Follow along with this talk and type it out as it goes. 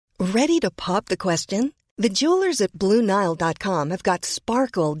Ready to pop the question? The jewelers at BlueNile.com have got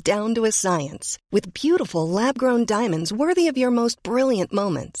sparkle down to a science with beautiful lab-grown diamonds worthy of your most brilliant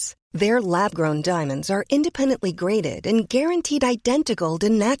moments. Their lab-grown diamonds are independently graded and guaranteed identical to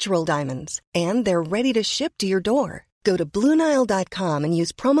natural diamonds, and they're ready to ship to your door. Go to BlueNile.com and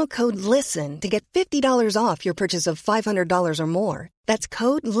use promo code LISTEN to get $50 off your purchase of $500 or more. That's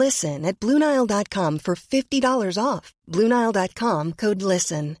code LISTEN at BlueNile.com for $50 off. BlueNile.com, code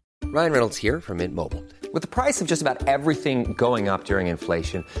LISTEN. Ryan Reynolds here from Mint Mobile. With the price of just about everything going up during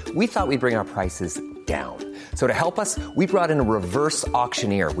inflation, we thought we'd bring our prices down. So to help us, we brought in a reverse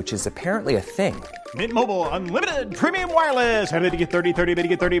auctioneer, which is apparently a thing. Mint Mobile Unlimited Premium Wireless. How to get 30, 30, how to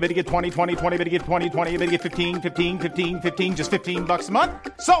get 30, how to get 20, 20, 20, how to get 20, 20, how to get 15, 15, 15, 15, just $15 a month?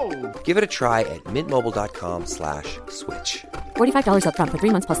 Sold! Give it a try at mintmobile.com/switch. $45 up front for 3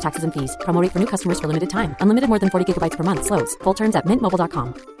 months plus taxes and fees. Promo rate for new customers for limited time. Unlimited more than 40 gigabytes per month. Slows full terms at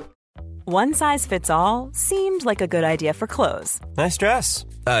mintmobile.com. One size fits all seemed like a good idea for clothes. Nice dress.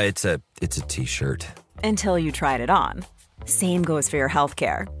 It's a t-shirt. Until you tried it on. Same goes for your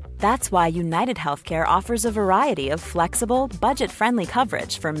healthcare. That's why United Healthcare offers a variety of flexible, budget-friendly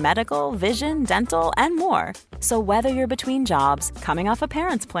coverage for medical, vision, dental, and more. So whether you're between jobs, coming off a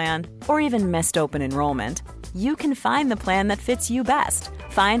parent's plan, or even missed open enrollment, you can find the plan that fits you best.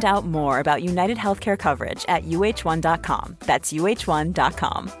 Find out more about United Healthcare coverage at uh1.com. That's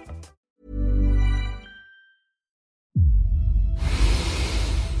uh1.com.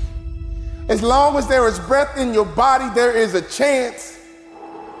 As long as there is breath in your body, there is a chance.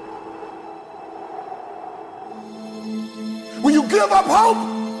 When you give up hope,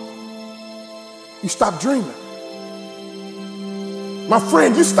 you stop dreaming. My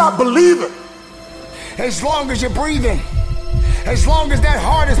friend, you stop believing. As long as you're breathing, as long as that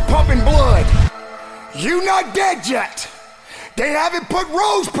heart is pumping blood, you're not dead yet. They haven't put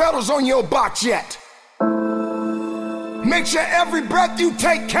rose petals on your box yet. Make sure every breath you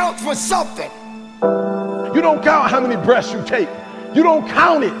take counts for something. You don't count how many breaths you take. You don't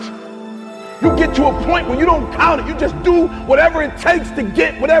count it. You get to a point where you don't count it. You just do whatever it takes to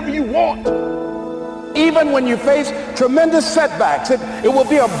get whatever you want. Even when you face tremendous setbacks, it will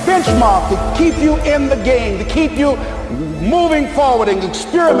be a benchmark to keep you in the game, to keep you moving forward and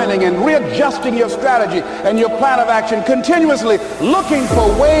experimenting and readjusting your strategy and your plan of action, continuously looking for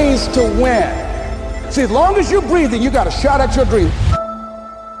ways to win. See, as long as you're breathing, you got a shot at your dream.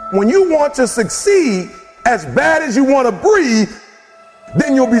 When you want to succeed as bad as you want to breathe,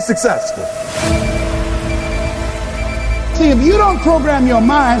 then you'll be successful. See, if you don't program your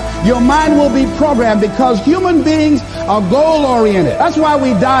mind will be programmed, because human beings are goal-oriented. That's why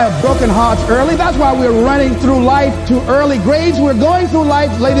we die of broken hearts early. That's why we're running through life to early grades. We're going through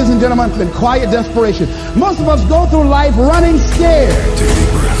life, ladies and gentlemen, in quiet desperation. Most of us go through life running scared. Take a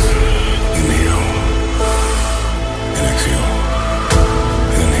deep breath. Inhale. And exhale.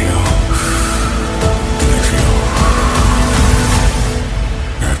 Inhale. And exhale.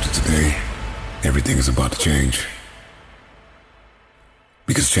 After today, everything is about to change.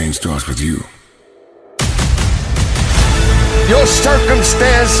 Because change starts with you. Your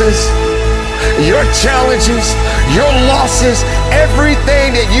circumstances, your challenges, your losses,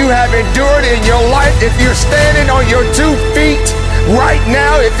 everything that you have endured in your life, if you're standing on your 2 feet right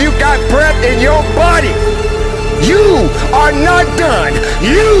now, if you got breath in your body, you are not done.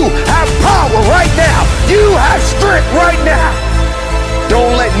 You have power right now. You have strength right now.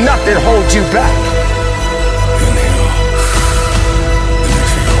 Don't let nothing hold you back.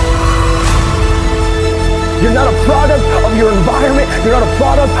 You're not a product of your environment. You're not a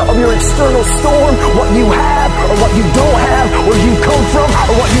product of your external storm, what you have or what you don't have, where you come from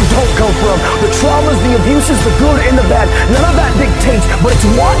or what you don't come from. The traumas, the abuses, the good and the bad, none of that dictates, but it's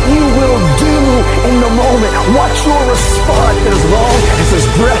what you will do in the moment. What's your response? As long as there's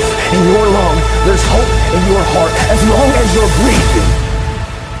breath in your lungs, there's hope in your heart. As long as you're breathing,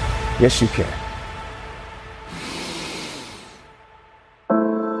 yes, you can.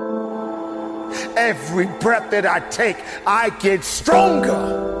 Every breath that I take, I get stronger.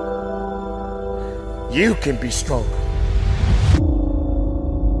 You can be stronger.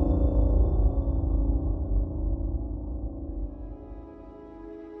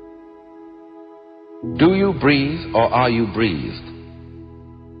 Do you breathe or are you breathed?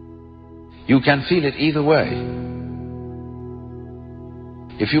 You can feel it either way.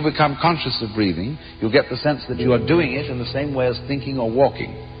 If you become conscious of breathing, you get the sense that you are doing it in the same way as thinking or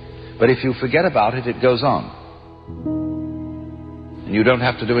walking. But if you forget about it, it goes on. And you don't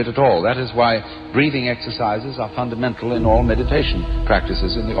have to do it at all. That is why breathing exercises are fundamental in all meditation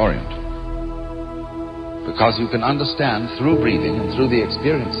practices in the Orient. because you can understand through breathing and through the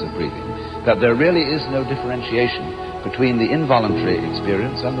experience of breathing that there really is no differentiation between the involuntary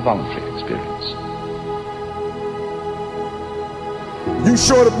experience and the voluntary experience. You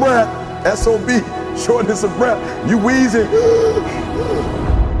short of breath, SOB, shortness of breath, you wheezing.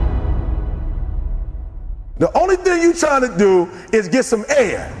 The only thing you trying to do is get some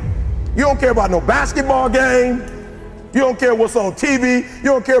air. You don't care about no basketball game. You don't care what's on TV. You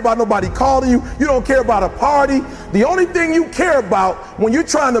don't care about nobody calling you. You don't care about a party. The only thing you care about when you're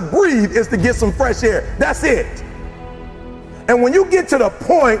trying to breathe is to get some fresh air. That's it. And when you get to the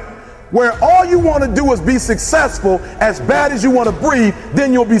point where all you want to do is be successful as bad as you want to breathe,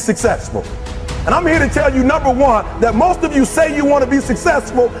 then you'll be successful. And I'm here to tell you, number one, that most of you say you want to be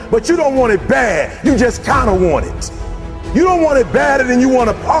successful, but you don't want it bad. You just kind of want it. You don't want it badder than you want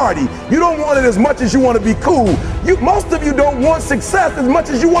to party. You don't want it as much as you want to be cool. Most of you don't want success as much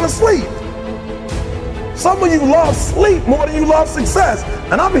as you want to sleep. Some of you love sleep more than you love success.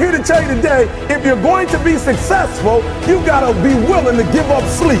 And I'm here to tell you today, if you're going to be successful, you got to be willing to give up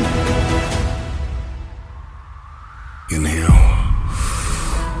sleep. Inhale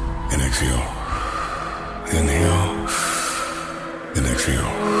and exhale. Inhale and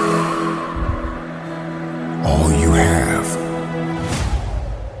exhale. All you have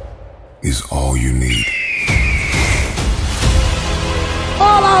is all you need.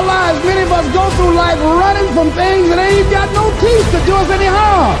 All our lives, many of us go through life running from things that ain't got no teeth to do us any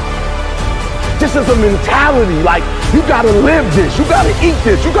harm. This is a mentality, like you gotta live this, you gotta eat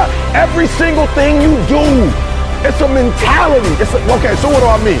this, you got every single thing you do. It's a mentality. Okay, so what do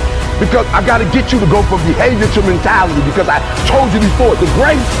I mean? Because I gotta get you to go from behavior to mentality, because I told you before,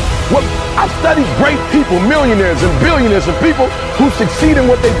 I've studied great people, millionaires and billionaires and people who succeed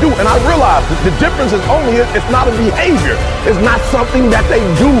in what they do. And I realized that the difference is only, it's not a behavior. It's not something that they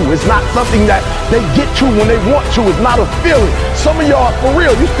do. It's not something that they get to when they want to. It's not a feeling. Some of y'all, for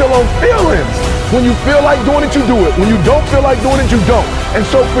real, you still on feelings. When you feel like doing it, you do it. When you don't feel like doing it, you don't. And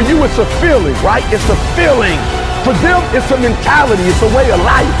so for you, it's a feeling, right? It's a feeling. For them, it's a mentality. It's a way of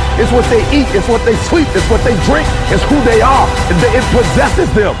life. It's what they eat. It's what they sleep. It's what they drink. It's who they are. It possesses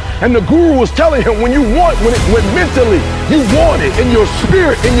them. And the guru was telling him, when mentally you want it, in your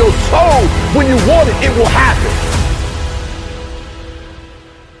spirit, in your soul, when you want it, it will happen.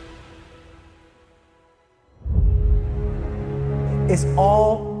 It's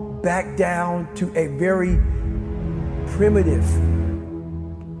all back down to a very primitive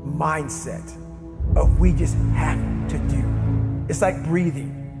mindset of we just have to do. It's like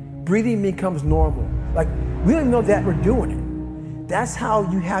breathing. Breathing becomes normal. Like we don't even know that we're doing it. That's how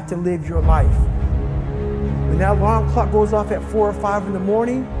you have to live your life. When that alarm clock goes off at 4 or 5 in the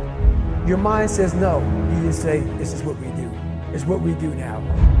morning, your mind says no. You just say, this is what we do. It's what we do now.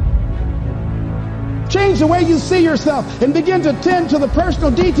 Change the way you see yourself and begin to tend to the personal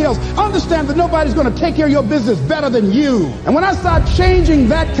details. Understand that nobody's going to take care of your business better than you. And when I start changing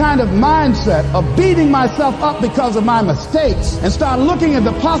that kind of mindset of beating myself up because of my mistakes and start looking at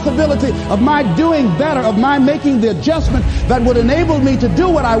the possibility of my doing better, of my making the adjustment that would enable me to do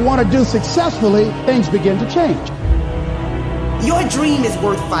what I want to do successfully, things begin to change. Your dream is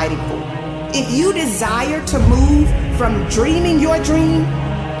worth fighting for. If you desire to move from dreaming your dream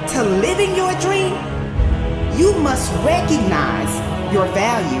to living your dream, you must recognize your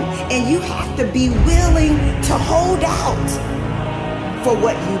value, and you have to be willing to hold out for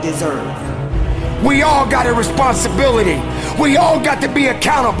what you deserve. We all got a responsibility. We all got to be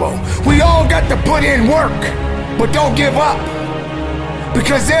accountable. We all got to put in work, but don't give up.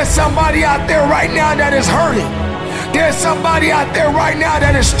 Because there's somebody out there right now that is hurting. There's somebody out there right now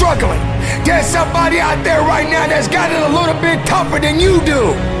that is struggling. There's somebody out there right now that's got it a little bit tougher than you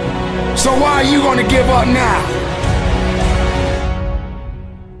do. So why are you going to give up now?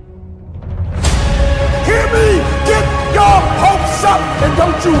 Hear me! Get your hopes up and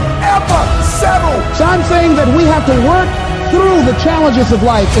don't you ever settle. So I'm saying that we have to work through the challenges of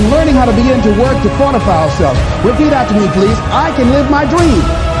life and learning how to begin to work to fortify ourselves. Repeat after me, please. I can live my dream.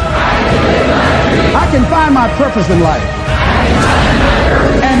 I can find my purpose in life.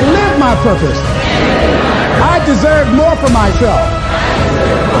 And live my purpose. I deserve more for myself.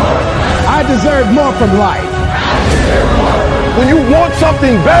 I deserve more from life. When you want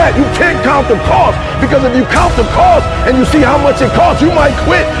something bad, you can't count the cost. Because if you count the cost and you see how much it costs, you might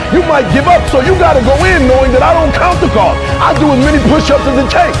quit. You might give up. So you got to go in knowing that I don't count the cost. I do as many push-ups as it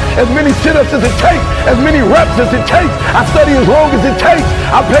takes, as many sit-ups as it takes, as many reps as it takes. I study as long as it takes.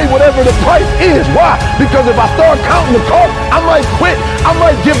 I pay whatever the price is. Why? Because if I start counting the cost, I might quit. I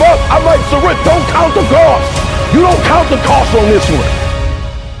might give up. I might surrender. Don't count the cost. You don't count the cost on this one.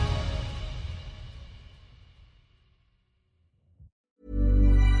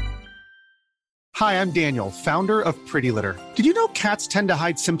 Hi, I'm Daniel, founder of Pretty Litter. Did you know cats tend to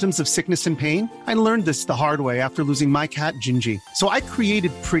hide symptoms of sickness and pain? I learned this the hard way after losing my cat, Gingy. So I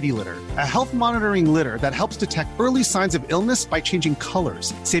created Pretty Litter, a health monitoring litter that helps detect early signs of illness by changing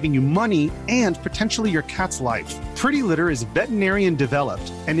colors, saving you money and potentially your cat's life. Pretty Litter is veterinarian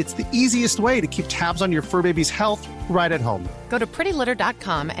developed, and it's the easiest way to keep tabs on your fur baby's health right at home. Go to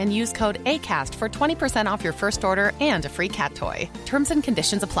prettylitter.com and use code ACAST for 20% off your first order and a free cat toy. Terms and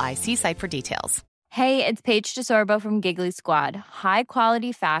conditions apply. See site for details. Hey, it's Paige DeSorbo from Giggly Squad. High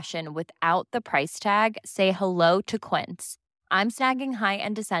quality fashion without the price tag. Say hello to Quince. I'm snagging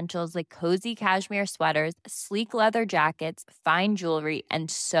high-end essentials like cozy cashmere sweaters, sleek leather jackets, fine jewelry,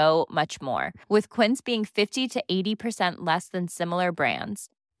 and so much more. With Quince being 50 to 80% less than similar brands.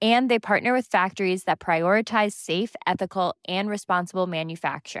 And they partner with factories that prioritize safe, ethical, and responsible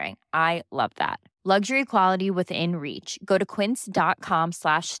manufacturing. I love that. Luxury quality within reach. Go to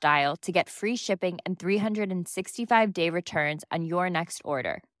quince.com/style to get free shipping and 365-day returns on your next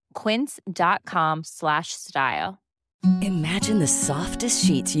order. Quince.com/style. Imagine the softest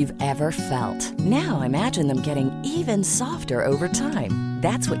sheets you've ever felt. Now imagine them getting even softer over time.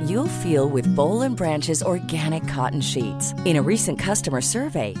 That's what you'll feel with Boll & Branch's organic cotton sheets. In a recent customer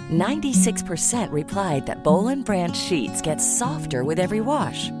survey, 96% replied that Boll & Branch sheets get softer with every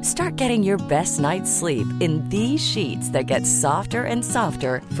wash. Start getting your best night's sleep in these sheets that get softer and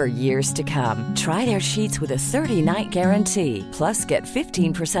softer for years to come. Try their sheets with a 30-night guarantee. Plus, get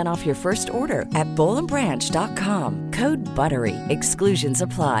 15% off your first order at bollandbranch.com. Code BUTTERY. Exclusions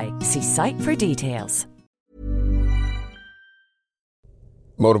apply. See site for details.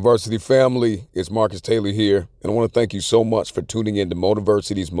 Motiversity family, it's Marcus Taylor here, and I want to thank you so much for tuning in to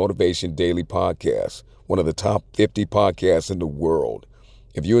Motiversity's Motivation Daily Podcast, one of the top 50 podcasts in the world.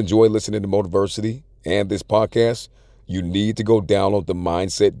 If you enjoy listening to Motiversity and this podcast, you need to go download the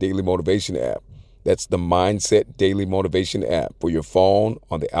Mindset Daily Motivation app. That's the Mindset Daily Motivation app for your phone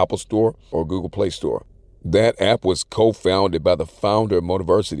on the Apple Store or Google Play Store. That app was co-founded by the founder of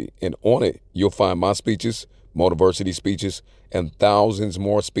Motiversity, and on it, you'll find my speeches, Motiversity speeches, and thousands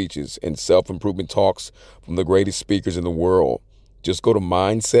more speeches and self-improvement talks from the greatest speakers in the world. Just go to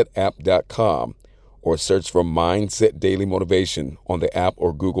mindsetapp.com or search for Mindset Daily Motivation on the app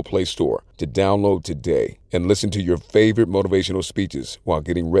or Google Play Store to download today and listen to your favorite motivational speeches while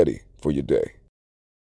getting ready for your day.